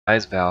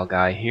Guys, Val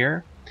Guy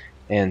here,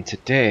 and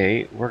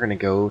today we're going to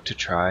go to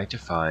try to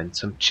find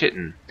some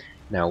chitin.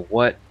 Now,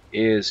 what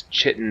is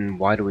chitin?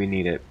 Why do we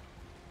need it?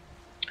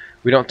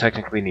 We don't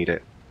technically need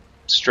it.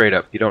 Straight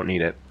up, you don't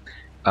need it.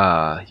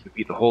 You can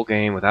beat the whole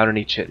game without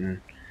any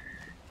chitin,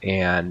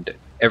 and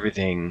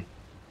everything.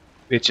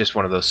 It's just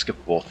one of those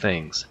skippable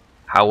things.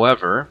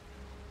 However,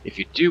 if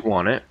you do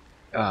want it,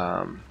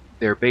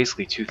 there are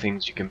basically two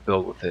things you can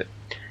build with it.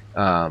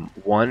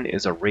 One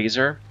is a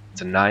razor.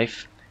 It's a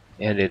knife,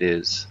 and it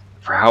is,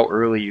 for how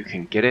early you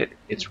can get it,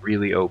 it's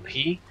really OP.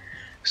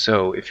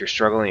 So if you're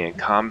struggling in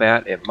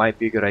combat, it might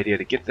be a good idea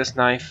to get this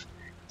knife.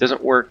 It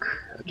doesn't work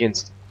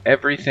against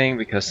everything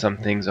because some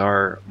things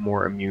are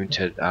more immune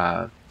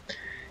to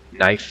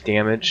knife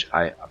damage.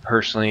 I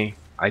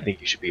think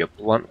you should be a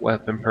blunt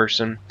weapon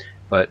person,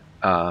 but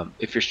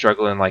if you're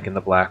struggling like in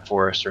the Black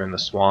Forest or in the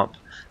swamp,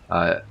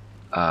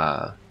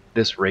 uh,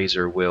 this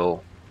razor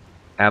will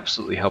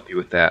absolutely help you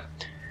with that.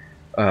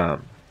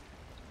 Um,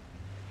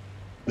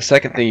 the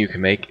second thing you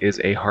can make is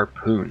a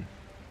harpoon.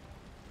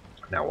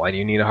 Now, why do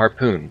you need a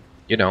harpoon?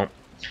 You don't.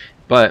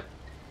 But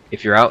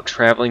if you're out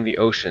traveling the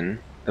ocean,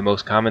 the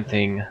most common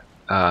thing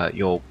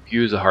you'll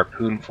use a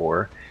harpoon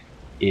for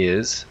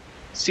is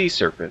sea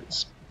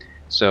serpents.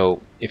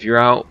 So if you're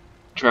out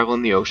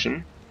traveling the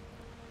ocean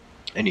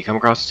and you come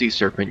across a sea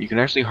serpent, you can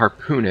actually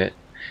harpoon it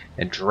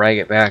and drag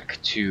it back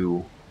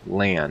to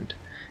land.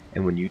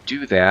 And when you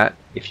do that,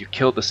 if you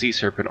kill the sea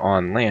serpent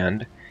on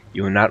land,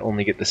 you will not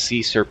only get the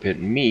sea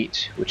serpent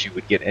meat, which you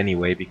would get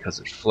anyway because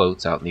it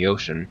floats out in the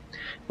ocean,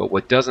 but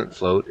what doesn't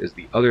float is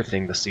the other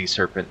thing the sea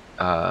serpent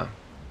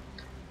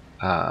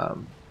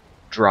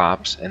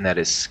drops, and that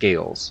is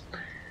scales.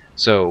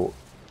 So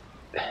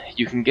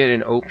you can get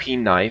an OP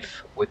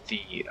knife with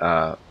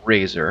the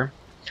razor,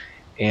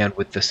 and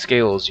with the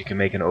scales you can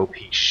make an OP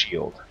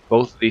shield.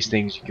 Both of these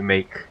things you can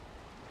make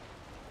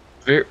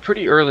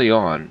pretty early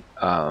on.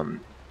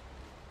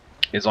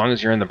 As long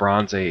as you're in the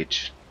Bronze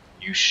Age,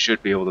 you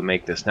should be able to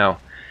make this. Now,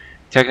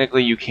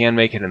 technically you can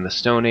make it in the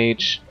Stone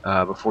Age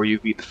before you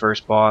beat the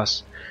first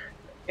boss,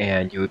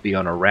 and you would be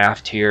on a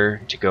raft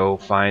here to go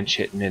find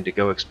chitin and to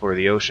go explore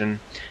the ocean.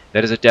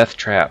 That is a death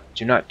trap.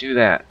 Do not do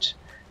that.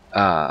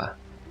 I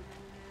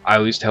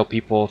always tell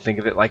people, think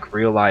of it like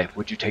real life.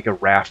 Would you take a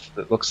raft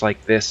that looks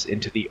like this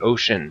into the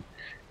ocean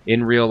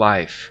in real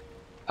life?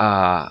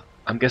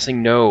 I'm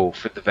guessing no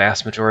for the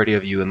vast majority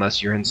of you,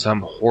 unless you're in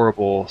some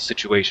horrible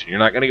situation. You're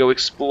not going to go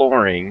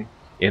exploring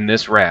in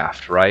this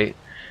raft, right?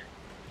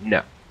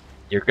 No.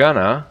 You're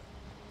gonna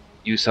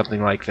use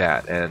something like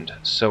that, and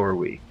so are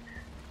we.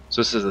 So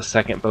this is the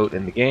second boat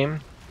in the game.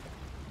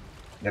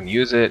 I'm going to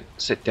use it,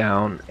 sit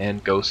down,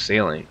 and go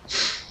sailing.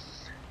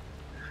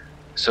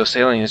 So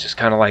sailing is just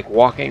kind of like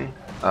walking,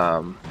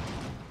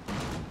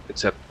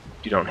 except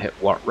you don't hit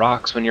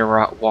rocks when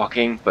you're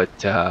walking, but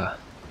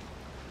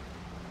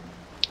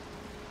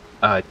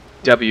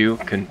W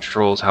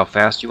controls how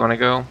fast you want to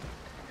go.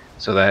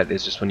 So that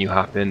is just when you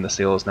hop in, the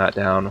sail is not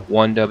down.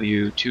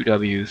 1W,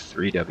 2W,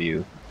 3W.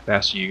 The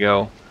faster you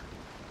go,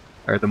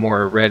 or the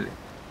more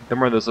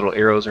those little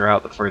arrows are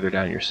out, the further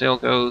down your sail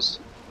goes,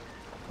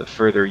 the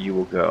further you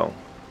will go.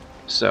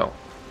 So,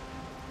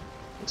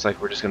 looks like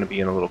we're just going to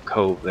be in a little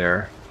cove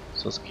there.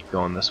 So let's keep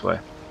going this way.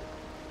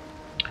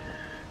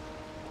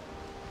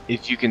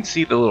 If you can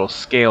see the little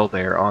scale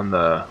there on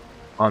the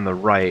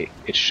right,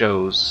 it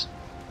shows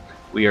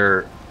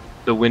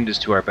the wind is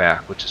to our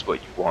back, which is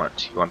what you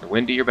want. You want the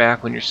wind to your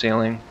back when you're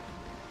sailing.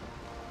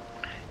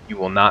 You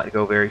will not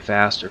go very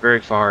fast or very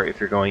far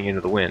if you're going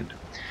into the wind.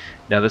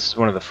 Now, this is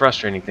one of the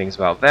frustrating things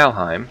about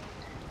Valheim,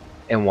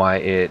 and why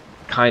it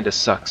kind of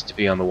sucks to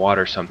be on the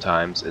water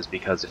sometimes, is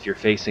because if you're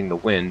facing the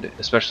wind,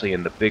 especially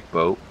in the big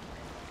boat,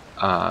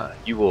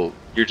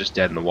 you're just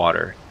dead in the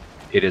water.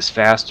 It is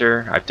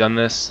faster, I've done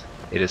this,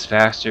 it is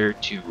faster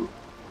to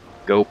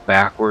go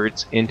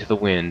backwards into the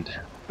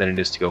wind than it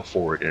is to go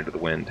forward into the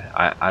wind.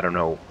 I don't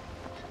know,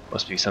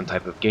 must be some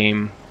type of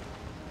game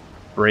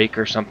break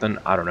or something,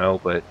 I don't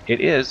know, but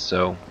it is.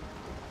 So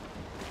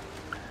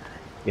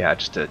yeah,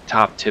 just a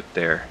top tip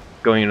there.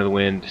 Going into the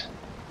wind,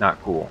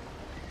 not cool.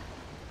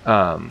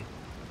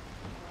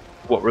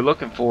 What we're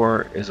looking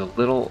for is a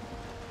little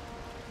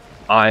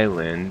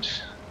island,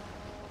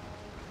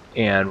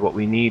 and what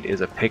we need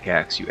is a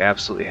pickaxe. You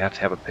absolutely have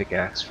to have a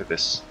pickaxe for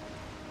this.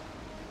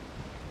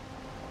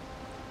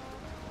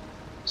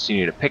 So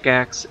you need a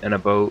pickaxe and a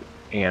boat,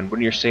 and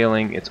when you're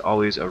sailing, it's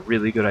always a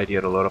really good idea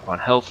to load up on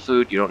health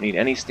food. You don't need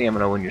any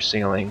stamina when you're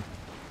sailing,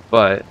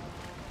 but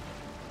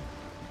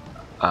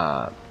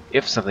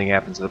if something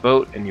happens to the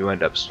boat and you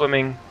end up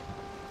swimming,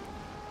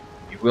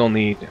 you will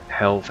need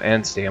health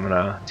and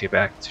stamina to get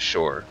back to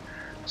shore.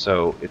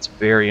 So it's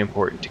very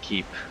important to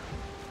keep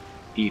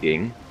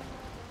eating.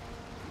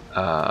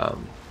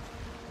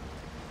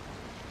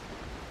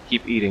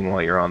 Keep eating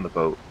while you're on the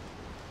boat.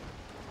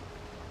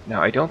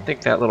 Now, I don't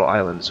think that little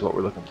island is what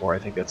we're looking for. I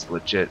think that's a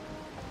legit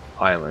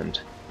island,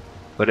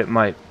 but it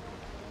might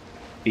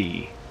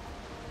be.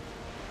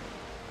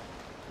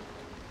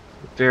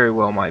 It very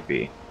well might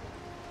be.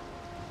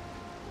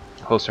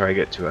 closer I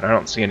get to it. I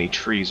don't see any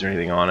trees or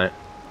anything on it.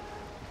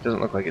 Doesn't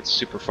look like it's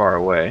super far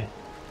away.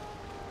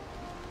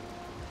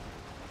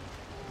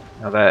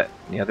 Now that,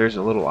 yeah, there's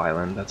a little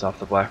island that's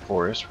off the Black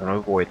Forest. We're going to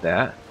avoid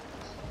that.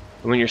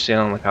 And when you're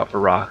sailing, look out for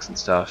rocks and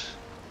stuff.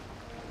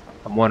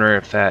 I'm wondering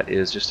if that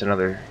is just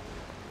another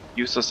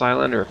useless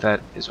island or if that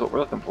is what we're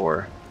looking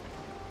for.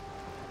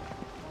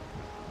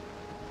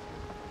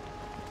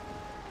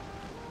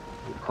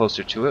 Get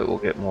closer to it, we'll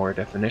get more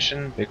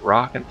definition. Big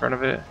rock in front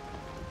of it.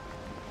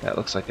 That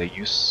looks like a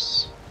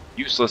useless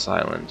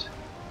island.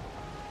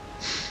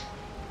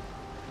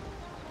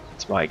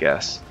 That's my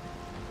guess.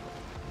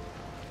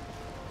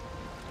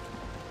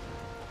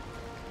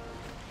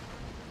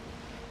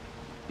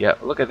 Yeah,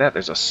 look at that.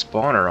 There's a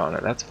spawner on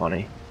it. That's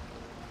funny.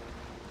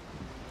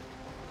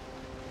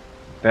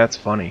 That's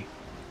funny.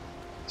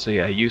 So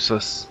yeah,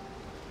 useless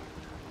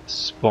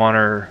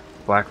spawner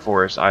Black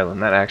Forest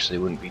Island. That actually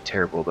wouldn't be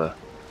terrible to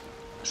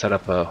set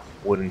up a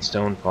wood and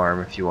stone farm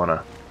if you want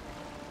to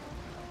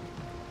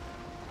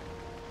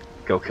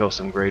go kill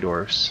some Grey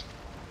Dwarfs.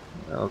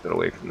 I'll get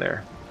away from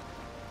there.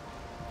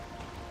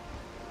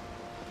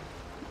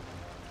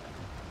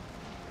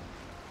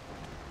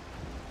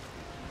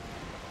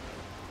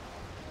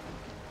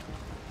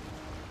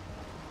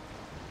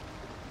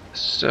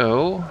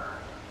 So,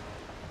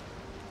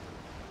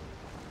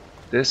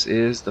 this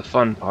is the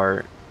fun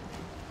part,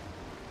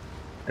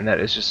 and that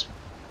is just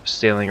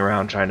sailing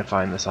around trying to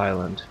find this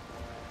island.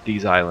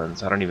 These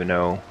islands, I don't even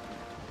know.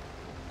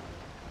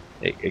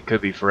 It could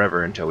be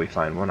forever until we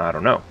find one, I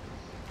don't know.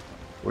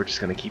 We're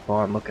just going to keep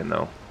on looking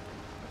though.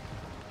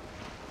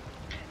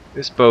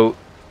 This boat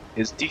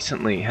is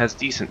has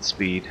decent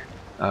speed.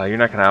 You're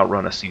not going to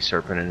outrun a sea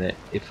serpent in it.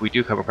 If we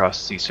do come across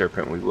a sea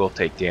serpent, we will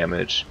take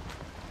damage.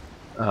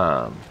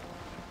 You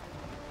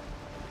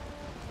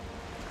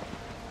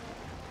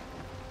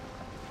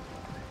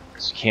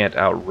can't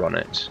outrun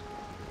it.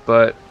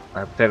 But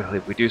hypothetically,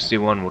 if we do see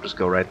one, we'll just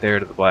go right there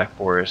to the Black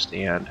Forest,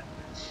 and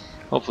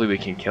hopefully we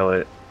can kill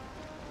it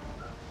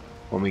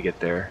when we get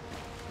there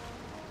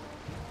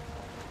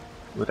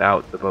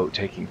without the boat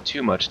taking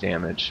too much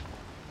damage.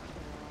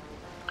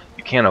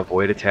 You can't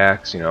avoid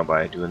attacks, you know,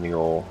 by doing the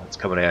old, it's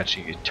coming at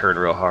you, you turn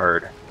real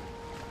hard,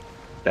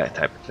 that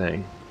type of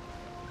thing.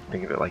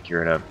 Think of it like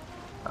you're in a,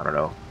 I don't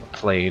know, a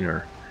plane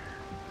or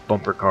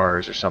bumper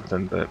cars or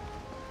something, but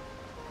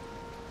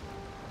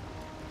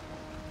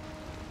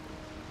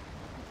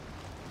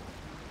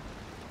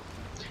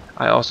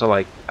I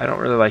don't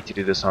really like to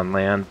do this on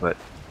land, but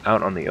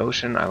out on the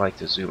ocean I like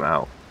to zoom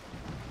out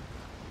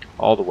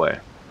all the way.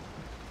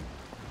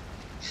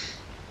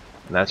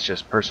 And that's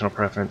just personal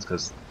preference,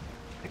 because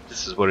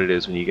this is what it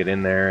is when you get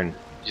in there and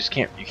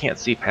you can't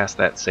see past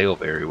that sail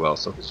very well.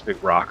 So if there's a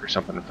big rock or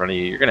something in front of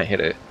you, you're gonna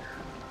hit it.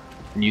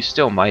 And you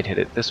still might hit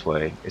it this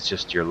way, it's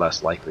just you're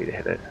less likely to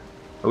hit it.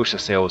 I wish the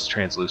sail was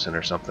translucent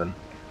or something.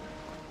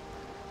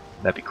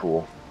 That'd be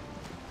cool.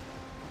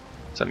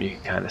 Something you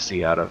can kind of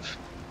see out of.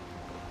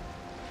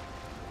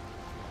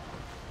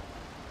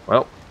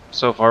 Well,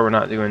 so far we're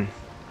not doing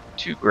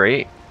too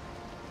great.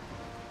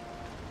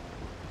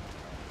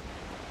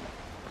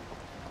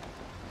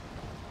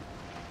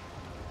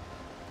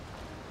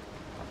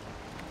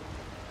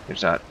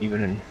 There's not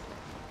even an...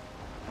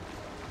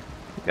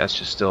 that's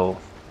just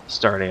still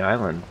starting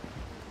island,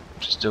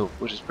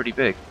 which is pretty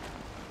big.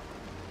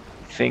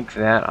 I think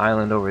that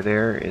island over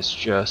there is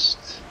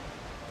just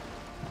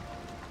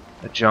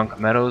a Junk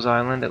Meadows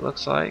island, it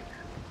looks like.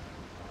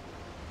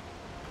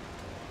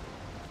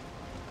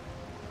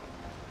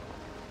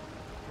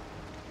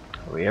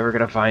 Are we ever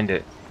gonna find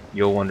it?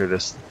 You'll wonder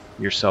this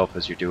yourself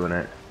as you're doing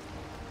it.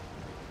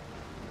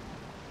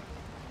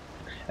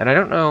 And I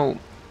don't know,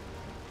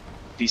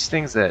 these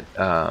things that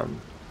the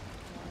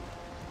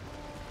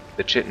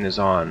Chitin is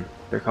on,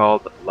 they're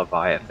called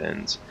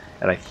Leviathans,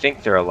 and I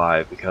think they're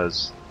alive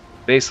because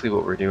basically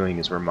what we're doing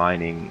is we're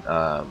mining,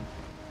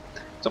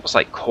 it's almost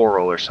like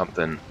coral or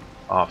something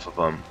off of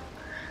them,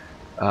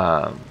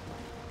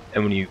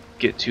 and when you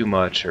get too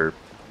much, or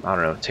I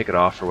don't know, take it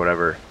off or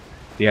whatever,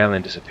 the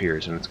island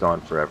disappears and it's gone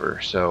forever.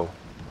 So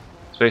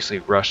it's basically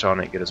rush on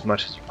it, get as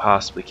much as you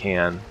possibly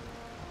can,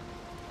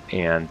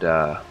 and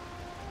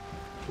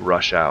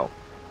rush out.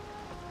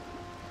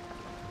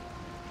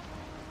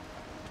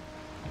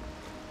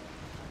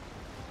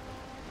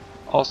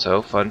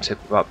 Also, fun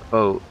tip about the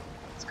boat,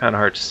 it's kind of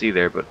hard to see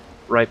there, but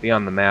right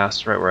beyond the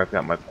mast, right where I've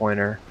got my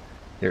pointer,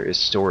 there is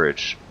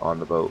storage on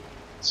the boat.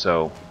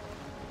 So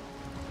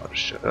I'll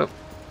just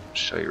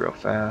show you real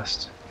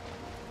fast.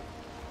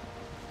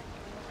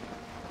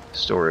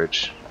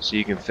 Storage, so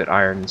you can fit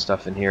iron and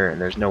stuff in here, and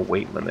there's no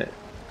weight limit.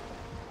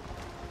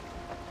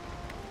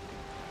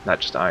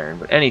 Not just iron,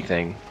 but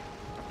anything.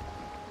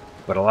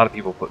 But a lot of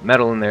people put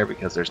metal in there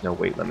because there's no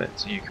weight limit,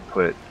 so you can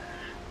put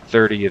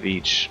 30 of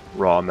each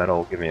raw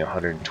metal, give me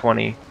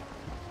 120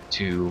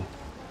 to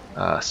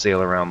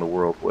sail around the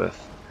world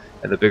with.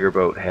 And the bigger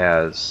boat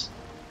has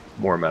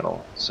more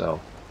metal, so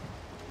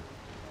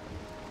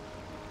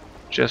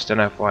just an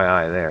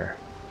FYI there.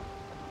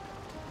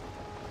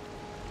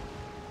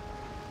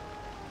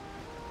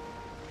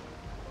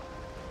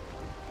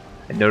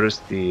 And notice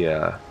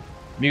the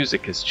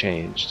music has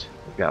changed.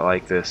 We've got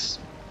like this,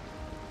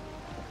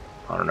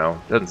 I don't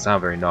know, doesn't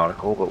sound very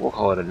nautical, but we'll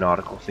call it a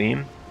nautical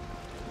theme.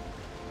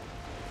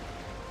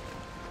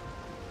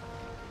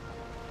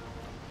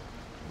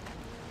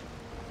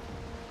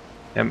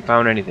 Haven't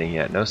found anything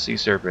yet. No sea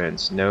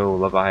serpents, no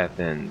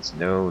leviathans,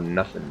 no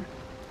nothing.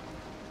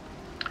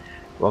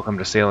 Welcome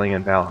to sailing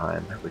in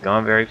Valheim. Have we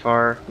gone very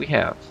far? We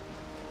have.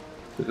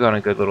 We've gone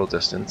a good little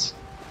distance.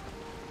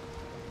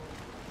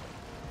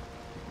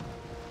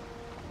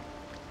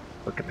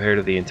 But compared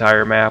to the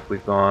entire map,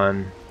 we've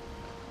gone,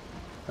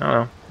 I don't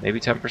know, maybe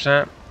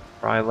 10%?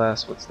 Probably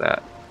less. What's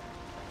that?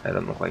 That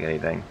doesn't look like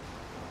anything.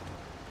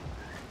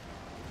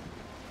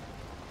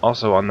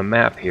 Also on the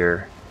map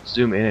here,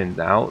 zoom in and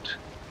out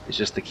is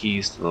just the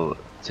keys to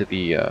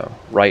the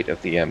right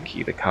of the M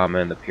key, the comma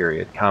and the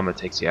period. Comma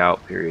takes you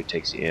out, period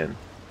takes you in.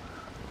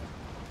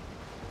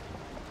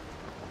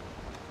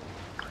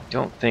 I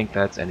don't think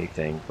that's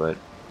anything, but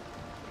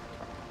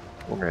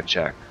we're gonna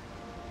check.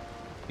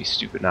 Be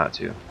stupid not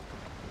to.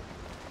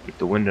 Keep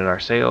the wind in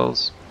our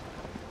sails.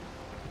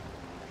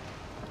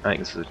 I think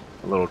this is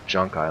a little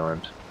junk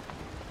island.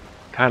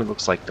 Kind of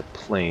looks like the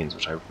plains,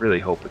 which I really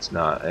hope it's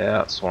not.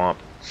 Yeah, swamp.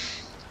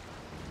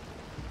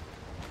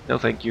 No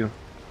thank you.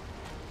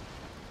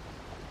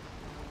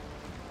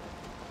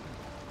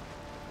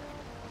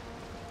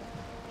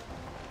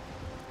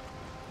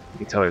 You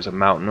can tell there's a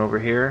mountain over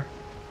here.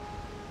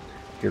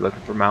 If you're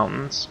looking for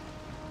mountains.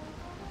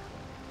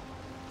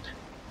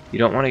 You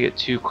don't want to get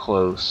too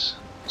close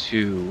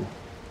to...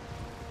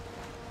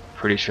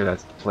 Pretty sure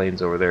that's the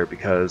plains over there,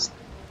 because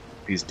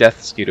these death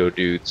mosquito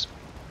dudes,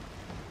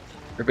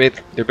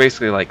 they're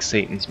basically like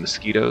Satan's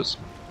mosquitoes.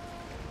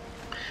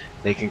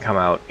 They can come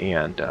out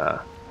and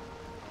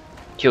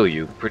kill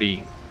you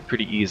pretty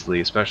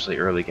easily, especially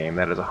early game.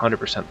 That is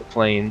 100% the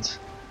plains.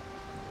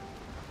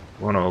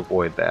 We want to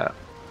avoid that.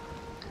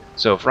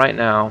 So if right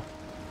now,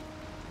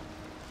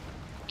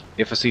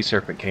 if a sea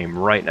serpent came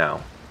right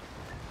now,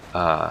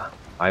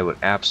 I would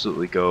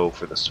absolutely go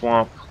for the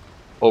swamp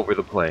over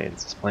the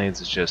plains. This plains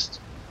is just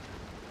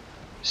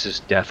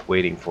death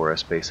waiting for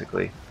us,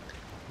 basically.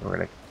 We're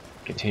gonna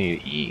continue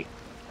to eat.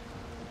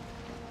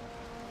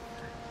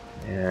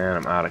 And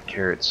I'm out of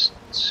carrot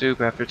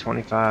soup after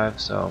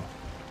 25, so...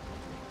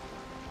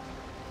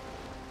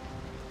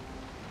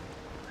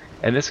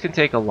 And this can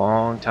take a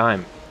long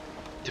time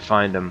to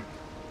find them.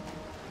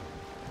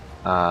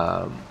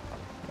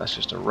 That's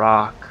just a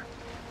rock.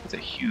 It's a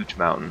huge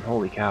mountain.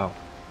 Holy cow.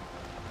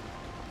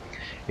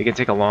 It can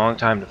take a long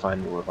time to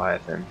find the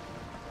Leviathan.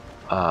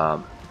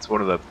 It's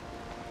one of the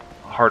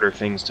harder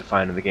things to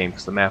find in the game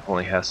because the map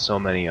only has so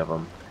many of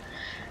them.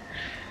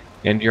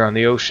 And you're on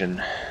the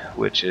ocean,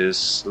 which is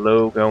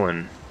slow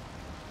going.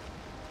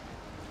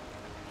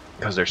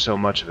 Because there's so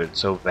much of it,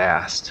 so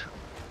vast.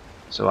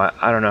 So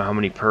I don't know how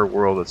many per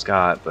world it's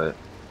got, but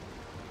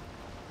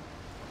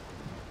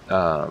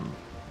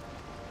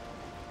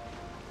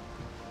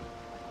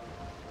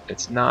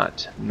it's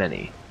not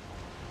many.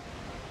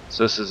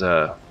 So this is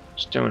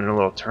just doing a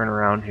little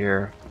turnaround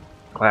here.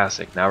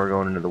 Classic. Now we're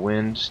going into the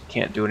wind.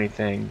 Can't do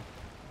anything.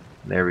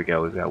 There we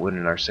go. We've got wind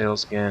in our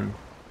sails again.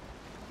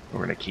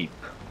 We're gonna keep.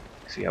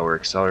 See how we're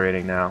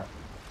accelerating now.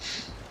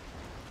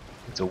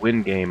 It's a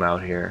wind game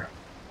out here.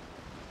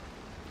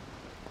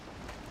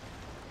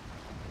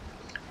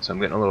 So I'm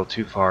getting a little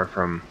too far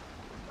from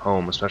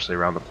home, especially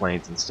around the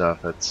plains and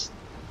stuff. That's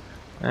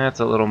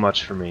a little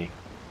much for me.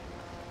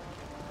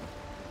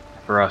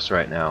 For us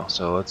right now.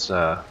 So let's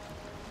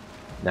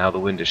now the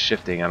wind is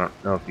shifting. I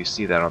don't know if you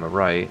see that on the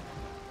right.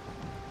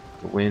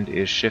 The wind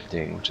is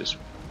shifting, which is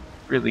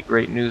really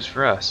great news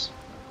for us.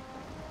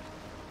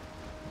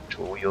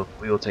 We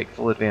will take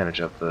full advantage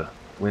of the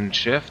wind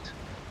shift.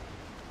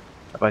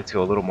 I'd like to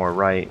go a little more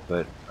right,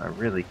 but I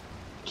really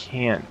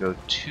can't go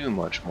too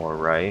much more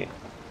right.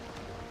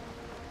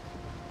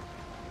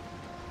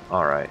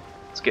 Alright,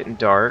 it's getting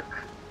dark.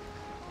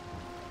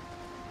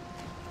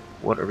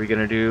 What are we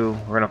gonna do?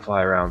 We're gonna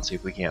fly around and see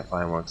if we can't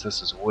find one. So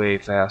this is way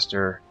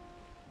faster.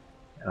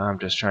 And I'm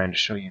just trying to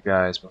show you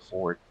guys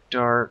before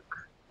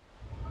dark.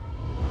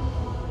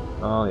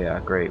 Oh yeah,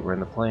 great. We're in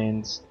the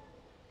plains.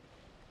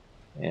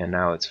 And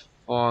now it's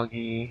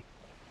foggy.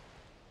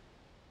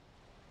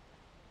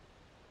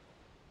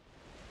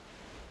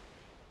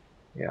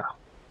 Yeah.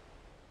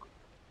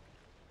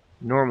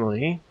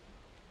 Normally,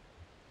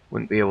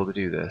 wouldn't be able to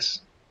do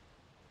this.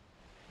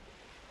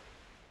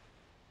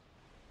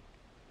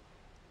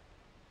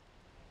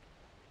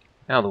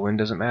 Now the wind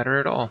doesn't matter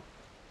at all.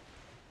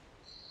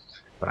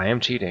 But I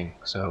am cheating,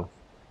 so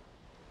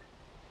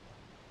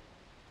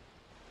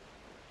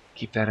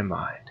keep that in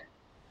mind.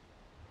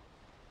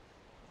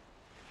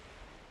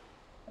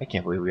 I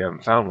can't believe we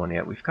haven't found one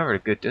yet. We've covered a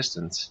good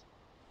distance.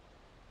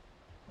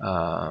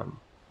 That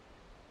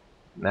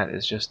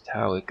is just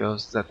how it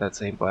goes. Is that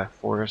same Black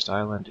Forest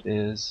island? It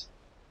is.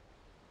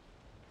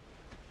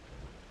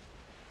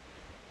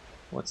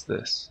 What's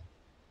this?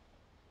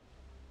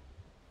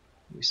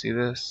 You see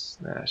this?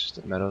 Nah, it's just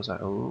a meadows.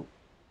 Oh.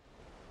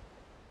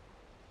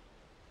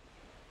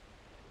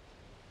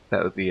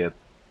 That would be a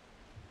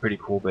pretty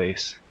cool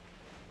base.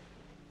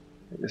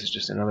 This is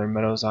just another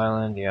Meadows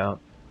Island, yeah.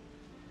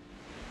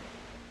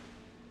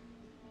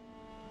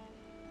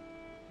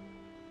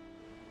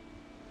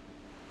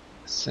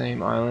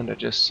 Same island I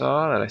just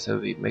saw that I said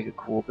we'd make a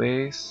cool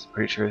base.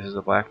 Pretty sure this is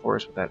the Black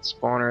Forest with that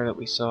spawner that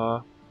we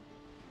saw.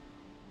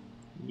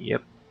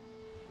 Yep.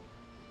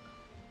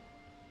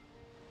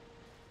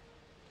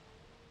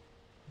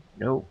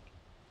 Nope.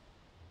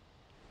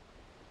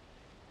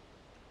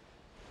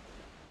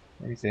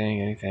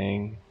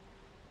 Anything.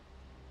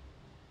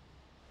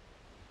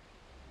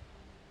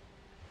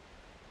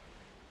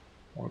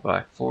 More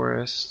Black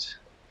Forest.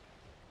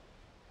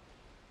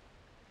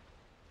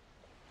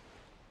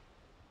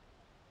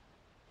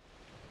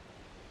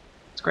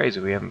 It's crazy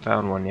we haven't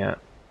found one yet.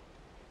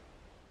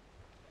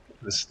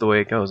 This is the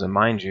way it goes, and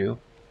mind you,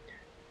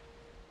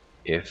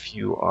 if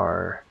you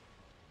are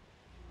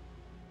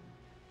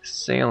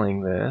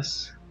sailing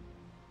this,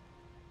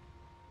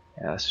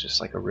 yeah, it's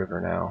just like a river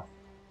now.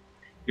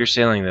 If you're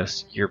sailing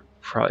this, you're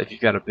if you've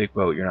got a big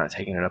boat, you're not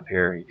taking it up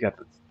here. You've got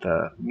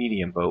the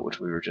medium boat, which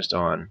we were just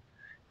on.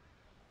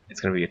 It's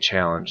going to be a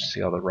challenge.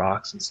 See all the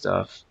rocks and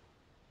stuff?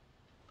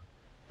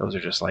 Those are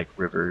just like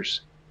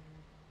rivers.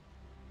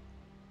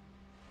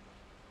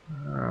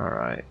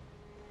 Alright.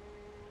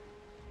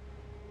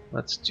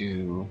 Let's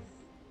do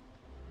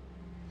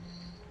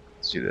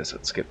this.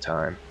 Let's skip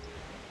time.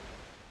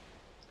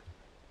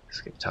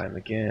 Skip time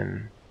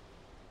again.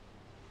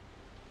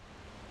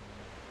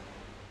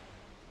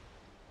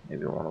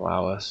 Maybe it won't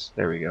allow us.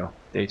 There we go.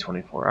 Day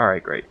 24.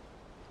 Alright, great.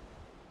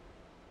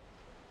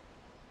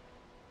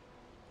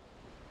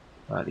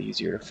 A lot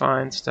easier to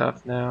find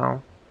stuff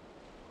now.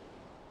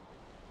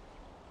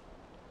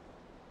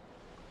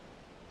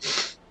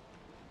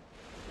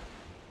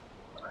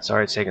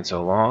 Sorry it's taking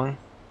so long.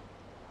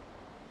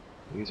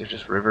 These are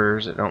just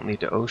rivers that don't lead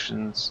to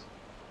oceans.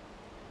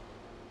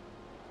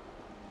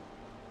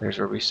 There's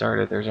where we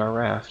started. There's our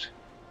raft.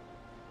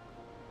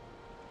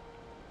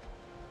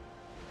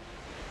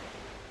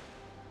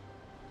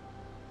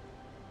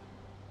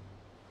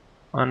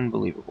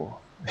 Unbelievable.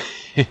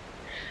 That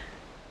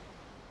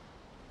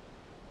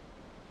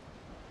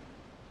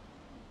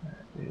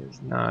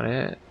is not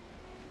it.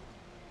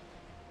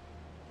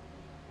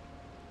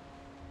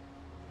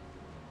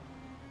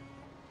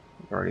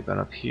 We've already been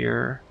up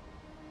here.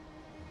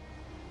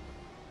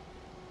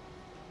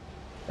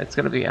 It's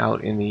going to be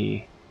out in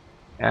the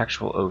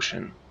actual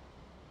ocean.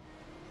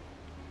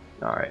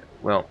 Alright,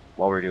 well,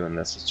 while we're doing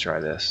this, let's try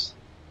this.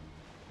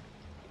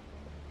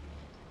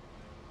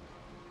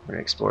 We're going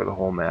to explore the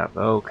whole map.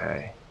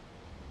 Okay.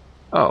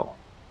 Oh.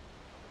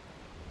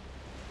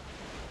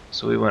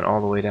 So we went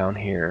all the way down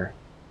here.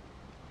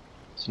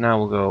 So now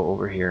we'll go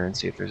over here and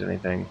see if there's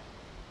anything.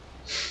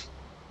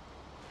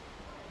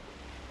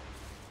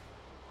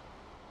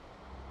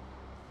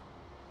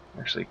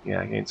 Actually,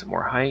 yeah, I gained some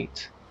more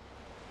height.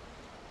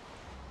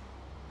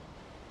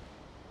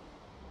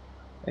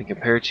 And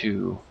compared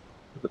to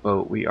the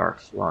boat, we are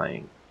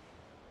flying.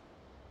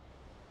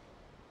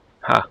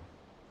 Ha!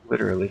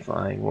 Literally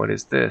flying. What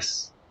is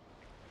this?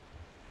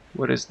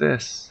 What is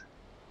this?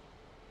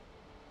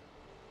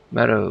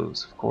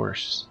 Meadows, of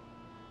course.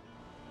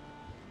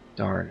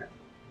 Darn.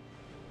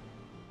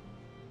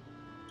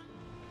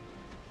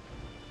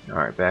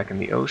 Alright, back in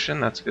the ocean.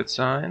 That's a good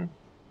sign.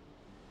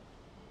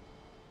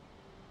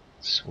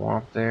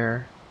 Swamp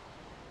there.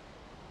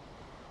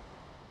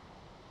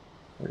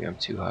 Maybe I'm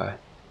too high.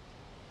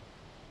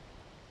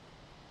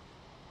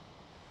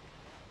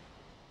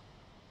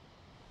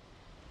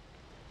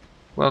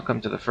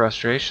 Welcome to the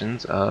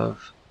frustrations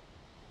of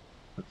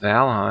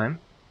Valheim.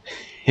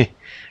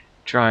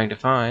 Trying to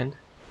find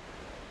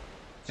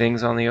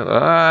things on the...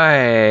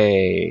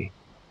 Hey!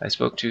 I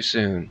spoke too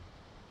soon.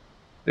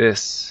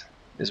 This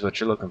is what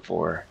you're looking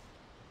for.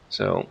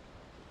 So,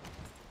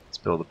 let's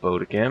build a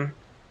boat again.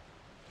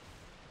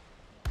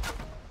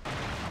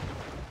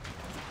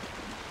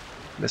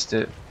 Missed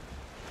it.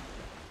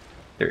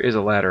 There is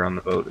a ladder on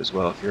the boat as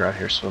well if you're out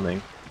here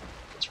swimming.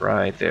 It's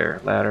right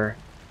there. Ladder.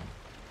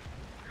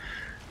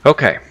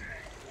 Okay,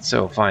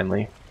 so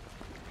finally,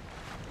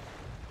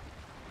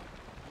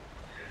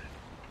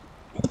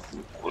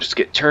 we'll just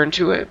get turned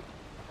to it.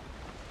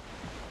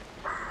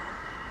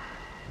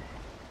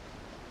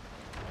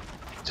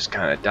 Just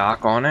kind of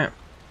dock on it,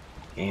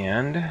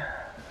 and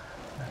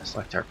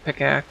select our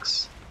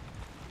pickaxe,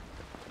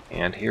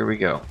 and here we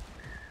go.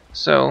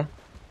 So,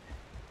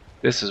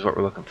 this is what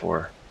we're looking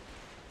for.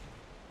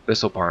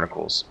 Abyssal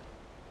Barnacles.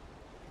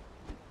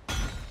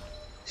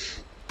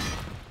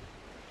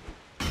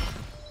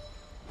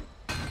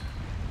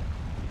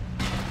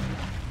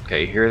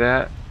 Okay, you hear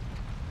that?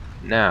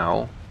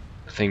 Now,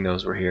 the thing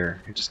knows we're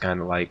here. It just kind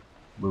of like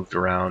moved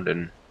around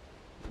and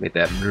made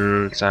that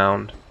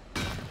sound.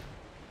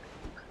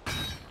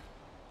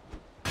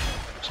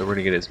 So we're going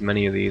to get as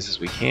many of these as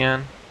we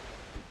can.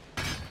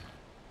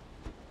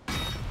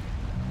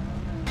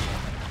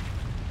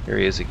 Here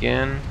he is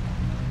again.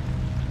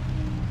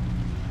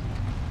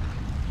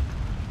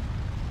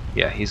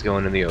 Yeah, he's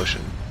going in the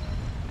ocean.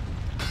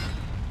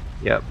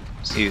 Yep,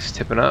 See, he's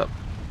tipping up.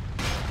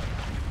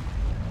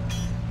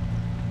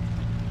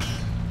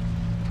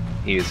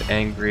 He is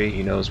angry.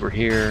 He knows we're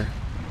here.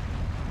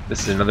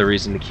 This is another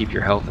reason to keep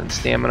your health and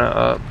stamina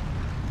up.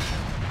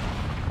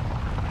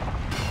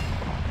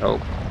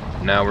 Oh,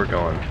 now we're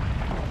going.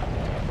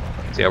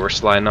 See how we're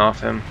sliding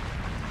off him?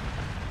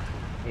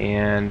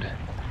 And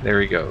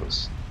there he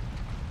goes.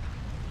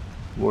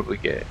 What did we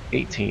get?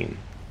 18.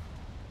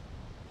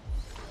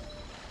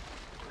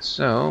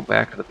 So,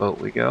 back to the boat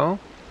we go.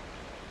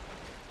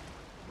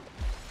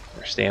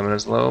 Our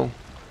stamina's low.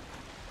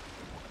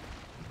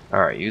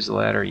 Alright, use the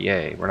ladder.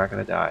 Yay, we're not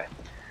going to die.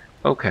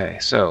 Okay,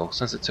 so,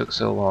 since it took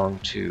so long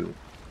to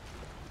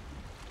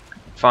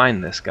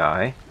find this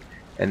guy,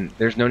 and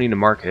there's no need to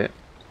mark it,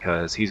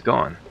 because he's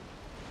gone.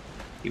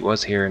 He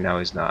was here, and now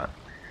he's not.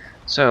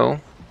 So,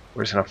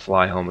 we're just going to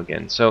fly home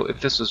again. So,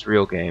 if this was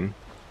real game,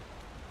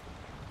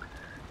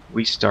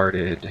 we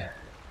started...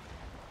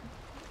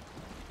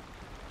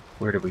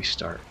 Where did we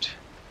start?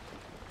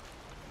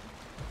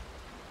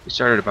 We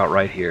started about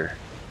right here.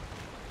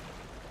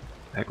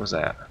 The heck was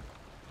that?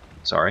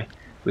 Sorry.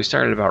 We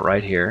started about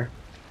right here.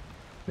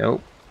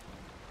 Nope.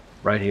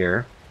 Right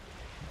here.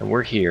 And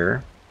we're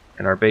here.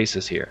 And our base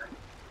is here.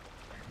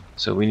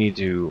 So we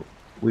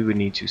would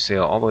need to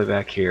sail all the way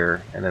back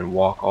here and then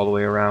walk all the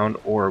way around,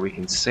 or we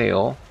can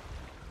sail.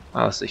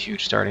 Wow, this is a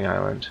huge starting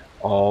island.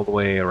 All the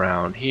way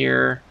around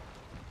here.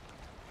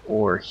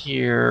 Or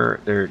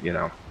here. There, you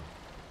know.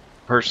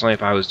 Personally,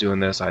 if I was doing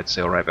this, I'd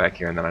sail right back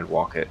here and then I'd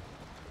walk it.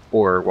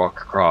 Or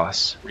walk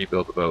across,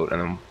 rebuild the boat, and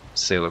then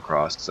sail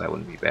across, because that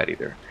wouldn't be bad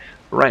either.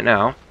 But right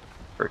now,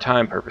 for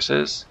time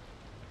purposes,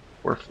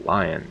 we're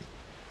flying.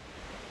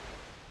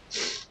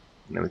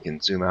 And then we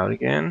can zoom out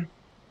again.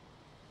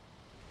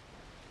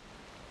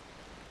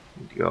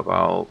 Need to go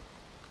about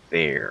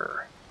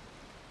there.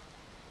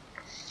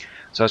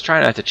 So I was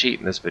trying not to cheat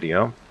in this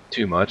video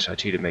too much. I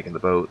cheated making the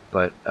boat,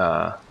 but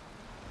kind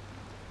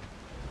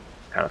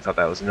of thought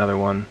that was another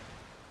one.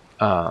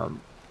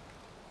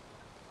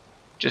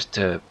 Just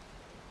to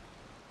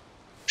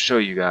show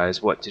you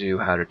guys what to do,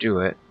 how to do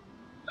it.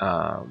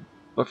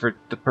 But for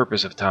the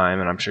purpose of time,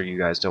 and I'm sure you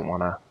guys don't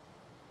want to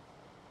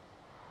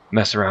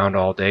mess around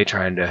all day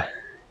trying to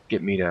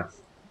get me to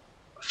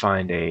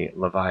find a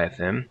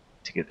Leviathan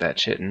to get that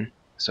chitin,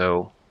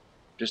 so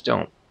just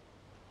don't.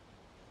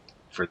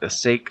 For the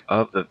sake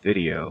of the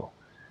video.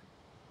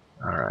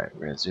 Alright,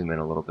 we're going to zoom in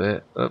a little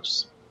bit.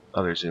 Oops,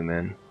 other zoom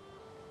in.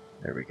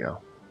 There we go.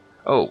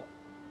 Oh,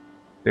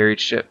 buried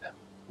ship.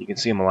 You can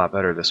see them a lot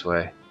better this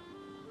way.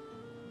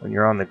 When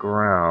you're on the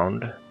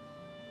ground,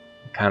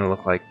 they kind of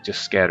look like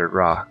just scattered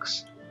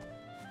rocks.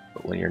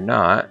 But when you're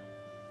not,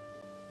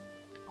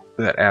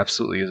 that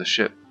absolutely is a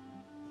ship.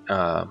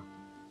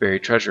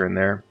 Buried treasure in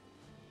there.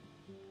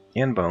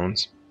 And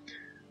bones.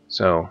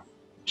 So,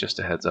 just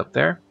a heads up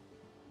there.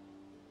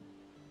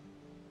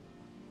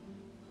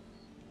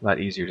 A lot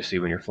easier to see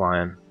when you're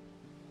flying.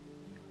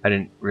 I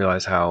didn't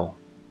realize how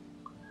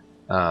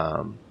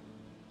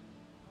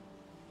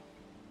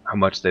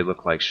much they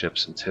look like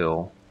ships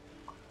until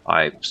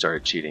I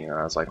started cheating, and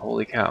I was like,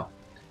 holy cow.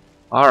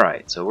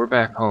 Alright, so we're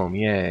back home,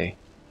 yay.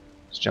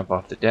 Let's jump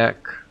off the deck.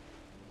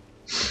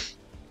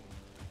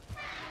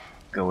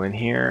 Go in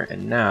here,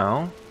 and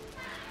now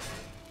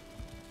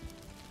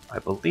I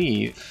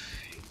believe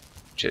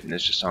Chitin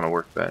is just on a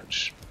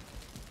workbench.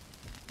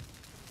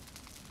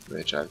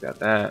 Which I've got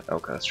that.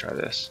 Okay, let's try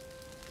this.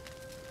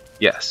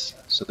 Yes,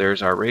 so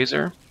there's our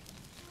razor.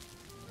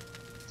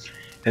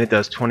 And it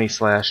does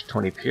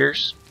 20/20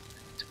 pierce.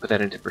 To put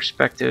that into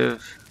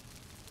perspective,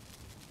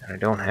 and I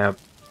don't have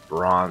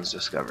bronze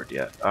discovered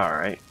yet.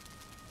 Alright.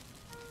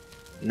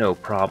 No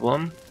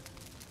problem.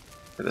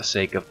 For the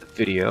sake of the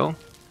video.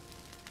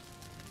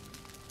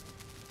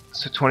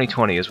 So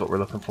 20/20 is what we're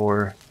looking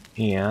for.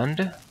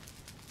 And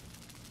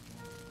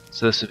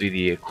so this would be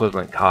the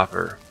equivalent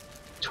copper.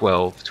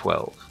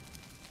 12/12.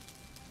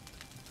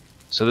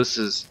 So this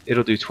is,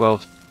 it'll do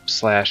 12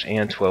 slash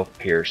and 12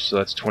 pierce, so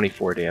that's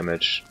 24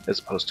 damage as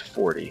opposed to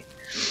 40.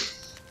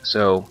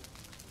 So,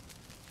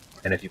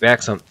 and if you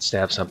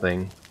backstab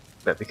something,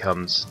 that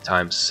becomes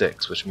times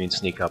 6, which means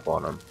sneak up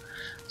on them.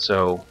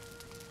 So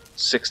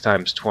 6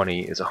 times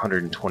 20 is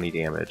 120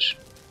 damage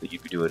that you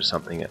could do to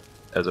something,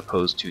 as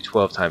opposed to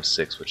 12 times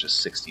 6, which is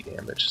 60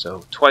 damage.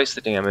 So twice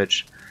the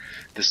damage.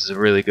 This is a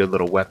really good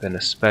little weapon,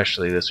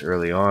 especially this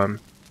early on.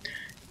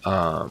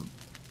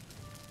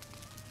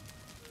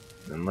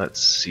 And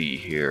let's see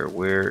here,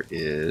 where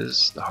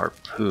is the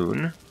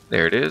harpoon?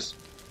 There it is.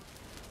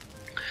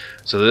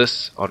 So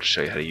this, I'll just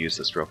show you how to use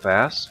this real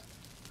fast.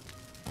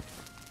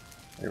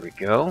 There we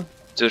go.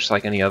 Just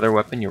like any other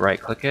weapon, you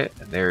right click it,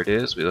 and there it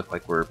is. We look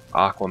like we're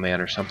Aquaman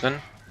or something.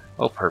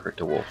 Oh,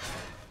 perfect, a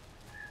wolf.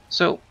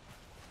 So,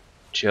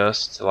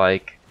 just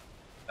like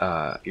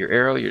your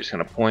arrow, you're just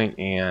going to point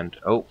and,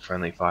 oh,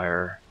 friendly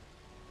fire.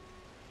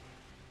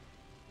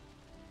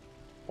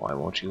 Why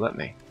won't you let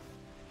me?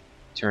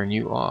 Turn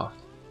you off.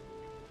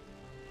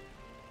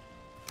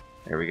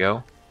 There we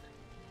go.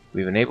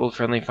 We've enabled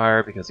friendly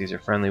fire because these are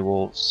friendly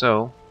wolves,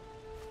 so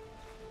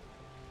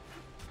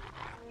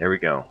There we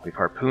go. We've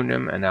harpooned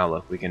him, and now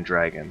look, we can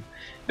drag him.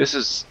 This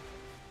is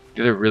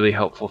the other really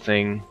helpful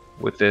thing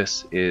with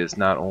this is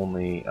not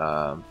only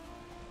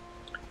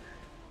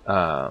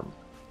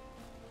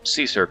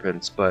sea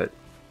serpents, but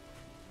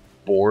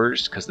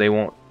boars, because they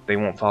won't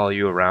follow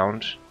you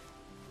around.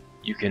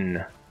 You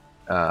can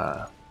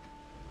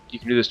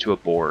do this to a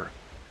boar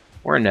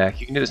or a neck.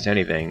 You can do this to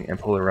anything and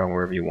pull it around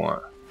wherever you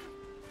want.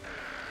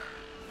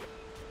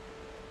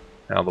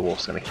 Now the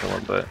wolf's gonna kill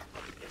him, but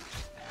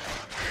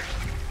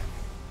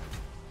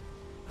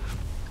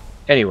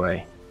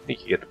anyway, I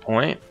think you get the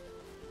point.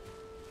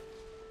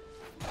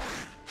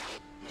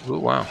 Ooh,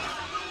 wow.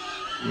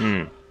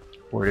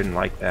 Boar didn't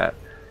like that.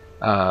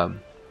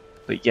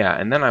 But yeah,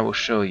 and then I will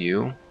show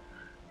you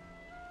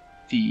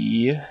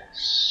the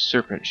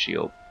serpent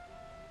shield.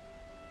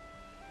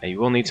 Now you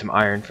will need some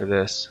iron for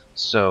this,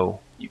 so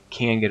you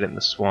can get it in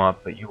the swamp,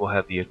 but you will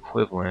have the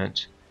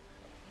equivalent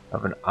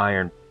of an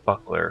iron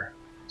buckler.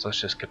 So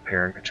let's just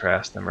compare and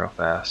contrast them real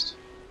fast.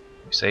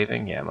 You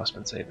saving? Yeah, it must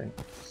have been saving.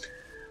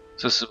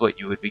 So this is what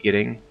you would be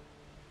getting.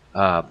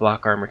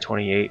 Block armor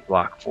 28,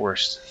 block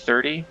force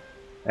 30,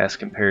 as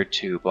compared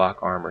to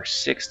block armor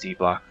 60,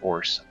 block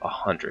force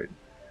 100.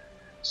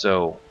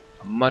 So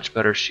a much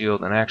better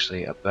shield, and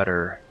actually a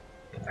better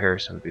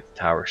comparison would be the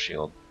tower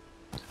shield.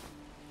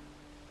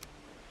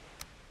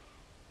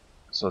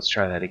 So let's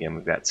try that again.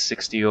 We've got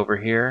 60 over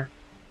here,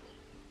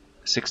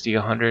 60,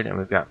 100, and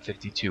we've got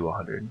 52,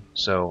 100.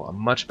 So a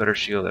much better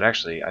shield. That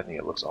actually, I think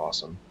it looks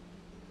awesome.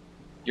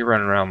 You're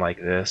running around like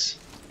this.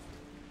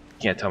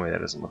 You can't tell me that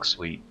doesn't look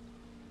sweet.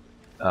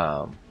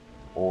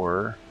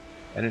 Or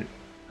I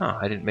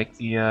didn't make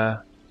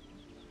the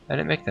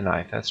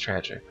knife. That's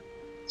tragic.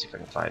 Let's see if I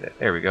can find it.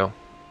 There we go.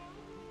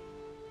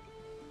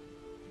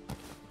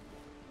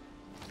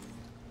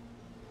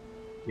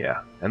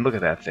 Yeah, and look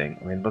at that thing.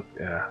 I mean, look,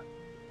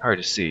 hard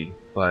to see,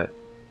 but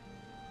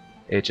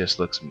it just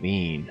looks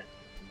mean.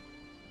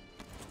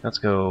 Let's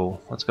go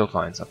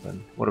find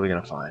something. What are we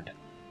gonna find?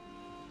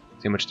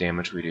 See how much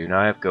damage we do.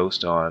 Now I have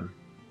ghost on.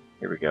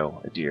 Here we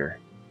go, a deer.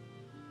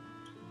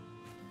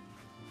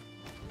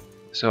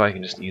 So I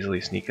can just easily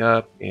sneak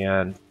up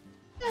and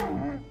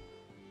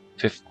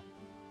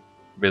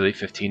really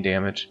 15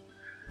 damage.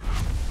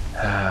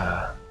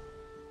 I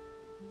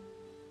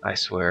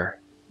swear.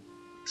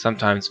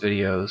 Sometimes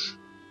videos.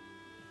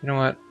 You know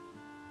what?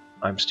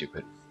 I'm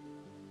stupid.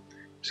 I'm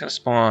just gonna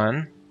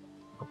spawn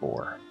a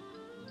boar.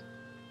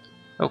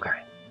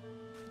 Okay.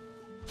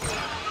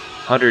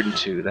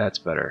 102, that's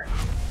better.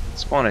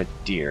 Spawn a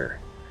deer.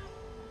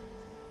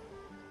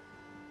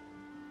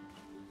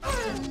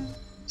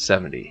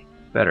 70,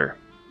 better.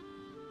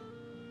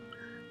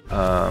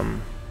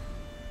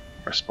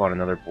 Or spawn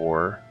another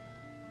boar.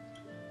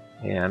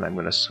 And I'm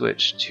gonna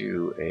switch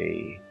to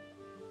a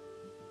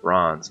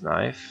bronze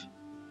knife.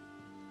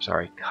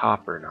 Sorry,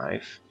 copper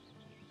knife.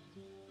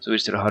 So we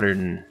just did 100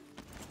 and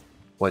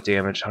what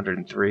damage?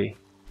 103,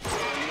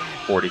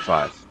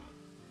 45.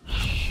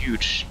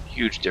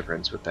 Huge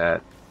difference with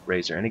that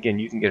razor. And again,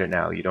 you can get it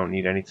now. You don't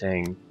need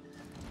anything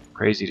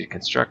crazy to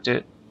construct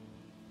it.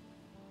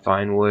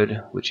 Fine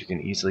wood, which you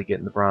can easily get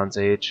in the Bronze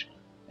Age,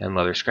 and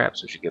leather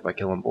scraps, which you get by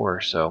killing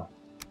boar. So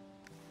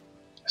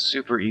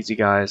super easy,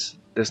 guys.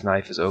 This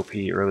knife is OP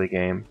early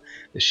game.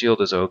 The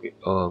shield is a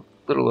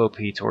little OP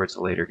towards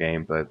the later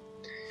game, but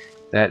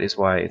that is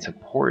why it's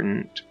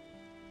important,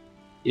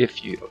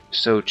 if you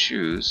so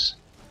choose,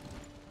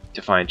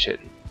 to find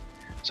Chitin.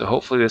 So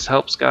hopefully this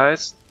helps,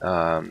 guys.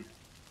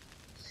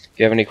 If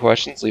you have any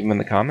questions, leave them in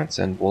the comments,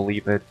 and we'll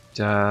leave it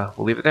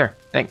there.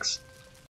 Thanks.